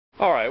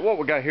Alright, what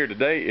we got here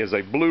today is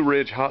a Blue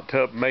Ridge hot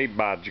tub made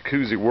by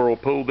Jacuzzi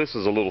Whirlpool. This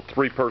is a little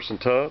 3-person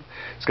tub.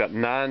 It's got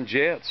 9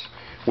 jets.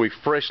 We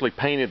freshly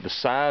painted the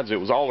sides. It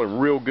was all in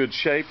real good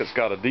shape. It's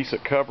got a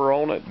decent cover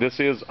on it. This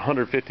is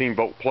 115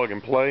 volt plug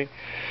and play.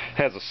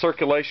 Has a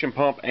circulation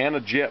pump and a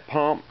jet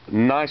pump.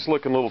 Nice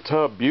looking little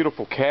tub,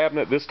 beautiful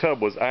cabinet. This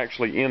tub was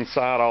actually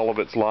inside all of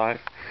its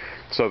life.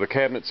 So the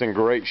cabinet's in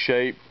great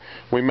shape.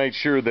 We made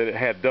sure that it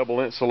had double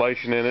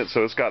insulation in it,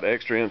 so it's got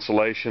extra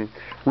insulation.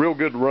 Real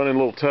good running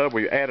little tub.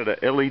 We added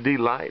a LED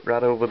light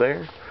right over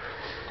there.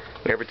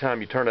 Every time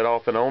you turn it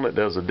off and on, it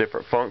does a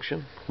different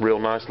function. Real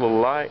nice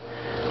little light.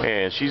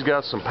 And she's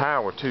got some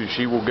power too.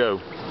 She will go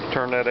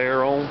turn that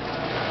air on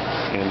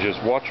and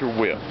just watch her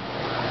whip.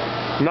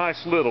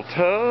 Nice little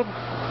tub.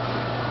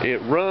 It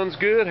runs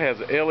good, has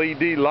a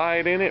LED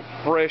light in it,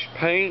 fresh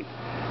paint.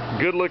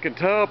 Good looking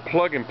tub,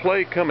 plug and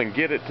play. Come and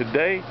get it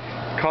today.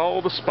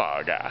 Call the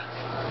Spa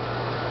Guy.